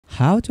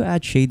how to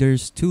add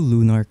shaders to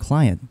Lunar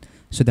Client.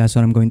 So that's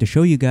what I'm going to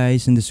show you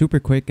guys in the super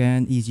quick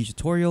and easy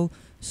tutorial.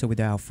 So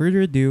without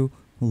further ado,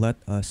 let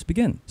us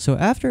begin. So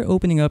after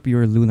opening up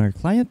your Lunar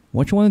Client,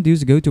 what you want to do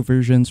is go to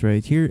versions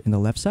right here in the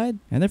left side.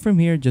 And then from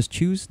here, just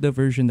choose the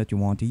version that you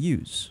want to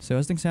use. So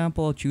as an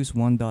example, I'll choose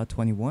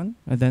 1.21.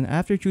 And then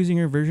after choosing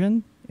your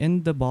version,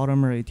 in the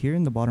bottom right here,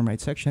 in the bottom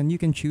right section, you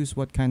can choose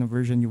what kind of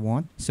version you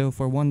want. So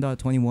for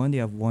 1.21, they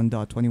have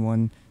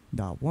 1.21.1,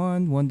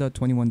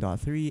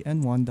 1.21.3,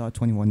 and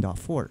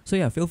 1.21.4. So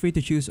yeah, feel free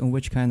to choose on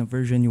which kind of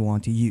version you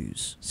want to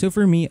use. So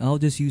for me, I'll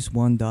just use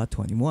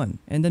 1.21.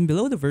 And then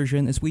below the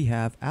version is we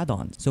have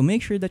add-ons. So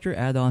make sure that your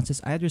add-ons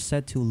is either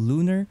set to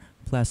Lunar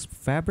plus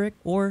Fabric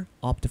or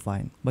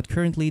Optifine. But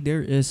currently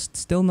there is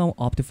still no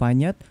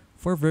Optifine yet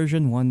for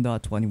version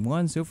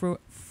 1.21. So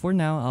for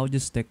now, I'll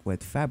just stick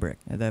with Fabric.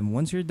 And then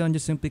once you're done,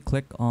 just simply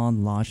click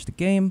on launch the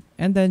game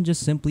and then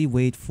just simply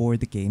wait for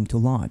the game to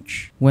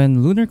launch.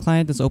 When Lunar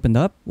Client is opened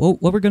up, well,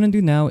 what we're gonna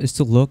do now is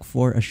to look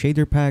for a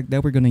shader pack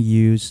that we're gonna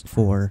use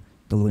for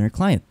the Lunar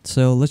Client.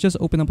 So let's just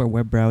open up our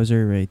web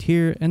browser right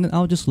here, and then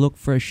I'll just look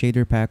for a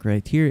shader pack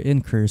right here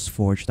in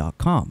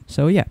curseforge.com.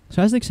 So yeah,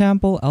 so as an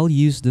example, I'll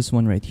use this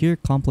one right here,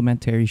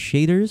 complementary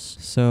shaders.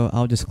 So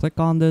I'll just click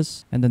on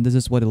this, and then this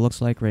is what it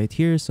looks like right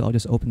here. So I'll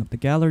just open up the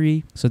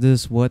gallery. So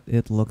this is what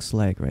it looks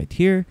like right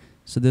here.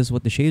 So this is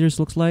what the shaders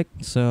looks like.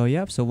 So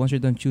yeah, so once you're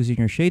done choosing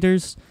your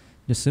shaders,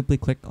 just simply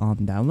click on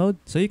download.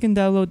 So you can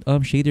download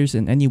shaders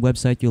in any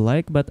website you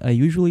like, but I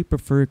usually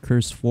prefer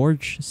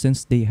CurseForge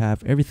since they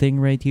have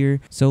everything right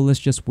here. So let's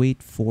just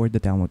wait for the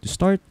download to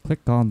start. Click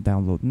on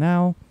download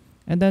now,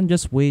 and then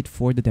just wait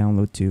for the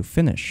download to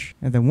finish.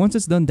 And then once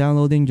it's done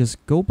downloading,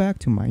 just go back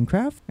to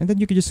Minecraft, and then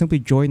you can just simply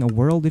join a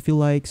world if you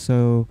like.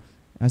 So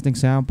as an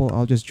example,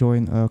 I'll just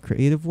join a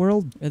creative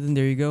world. And then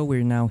there you go.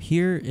 We're now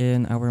here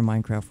in our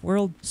Minecraft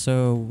world.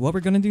 So what we're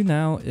gonna do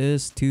now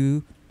is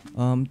to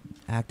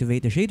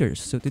activate the shaders.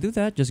 So to do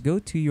that, just go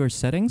to your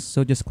settings.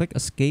 So just click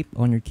escape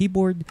on your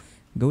keyboard,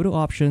 go to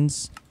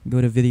options,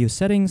 go to video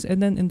settings,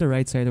 and then in the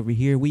right side over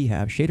here we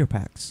have shader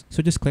packs.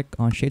 So just click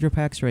on shader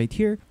packs right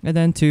here, and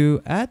then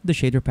to add the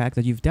shader pack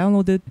that you've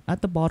downloaded,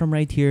 at the bottom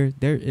right here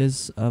there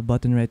is a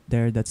button right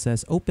there that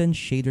says open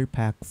shader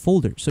pack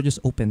folder. So just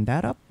open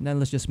that up, and then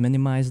let's just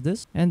minimize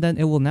this, and then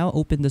it will now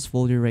open this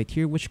folder right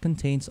here which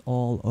contains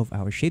all of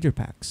our shader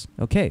packs.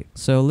 Okay,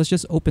 so let's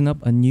just open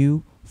up a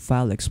new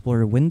File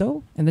Explorer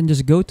window, and then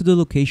just go to the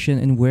location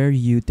and where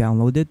you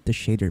downloaded the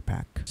shader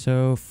pack.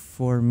 So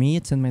for me,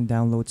 it's in my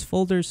downloads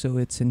folder, so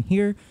it's in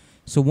here.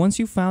 So once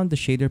you found the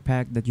shader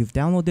pack that you've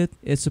downloaded,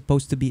 it's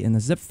supposed to be in a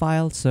zip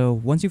file. So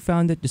once you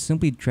found it, just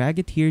simply drag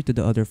it here to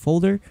the other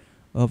folder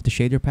of the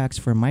shader packs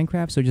for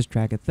Minecraft. So just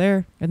drag it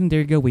there, and then there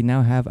you go. We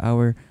now have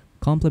our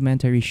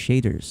complementary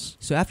shaders.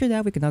 So after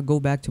that, we can now go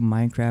back to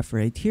Minecraft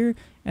right here,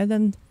 and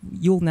then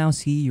you'll now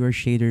see your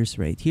shaders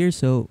right here.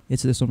 So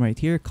it's this one right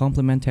here,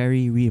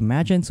 complementary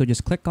reimagined. So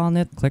just click on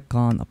it, click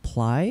on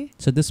apply.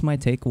 So this might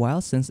take a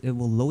while since it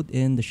will load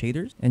in the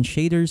shaders, and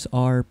shaders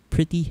are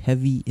pretty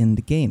heavy in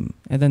the game.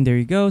 And then there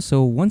you go.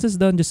 So once it's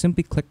done, just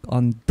simply click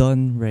on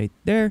done right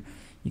there.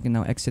 You can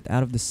now exit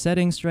out of the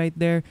settings right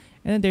there,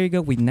 and then there you go.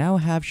 We now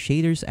have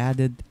shaders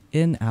added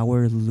in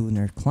our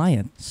Lunar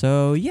Client.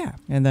 So yeah,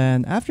 and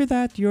then after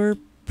that, you're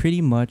pretty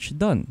much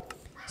done.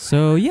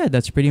 So yeah,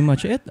 that's pretty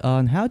much it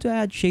on how to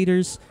add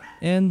shaders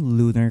in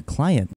Lunar Client.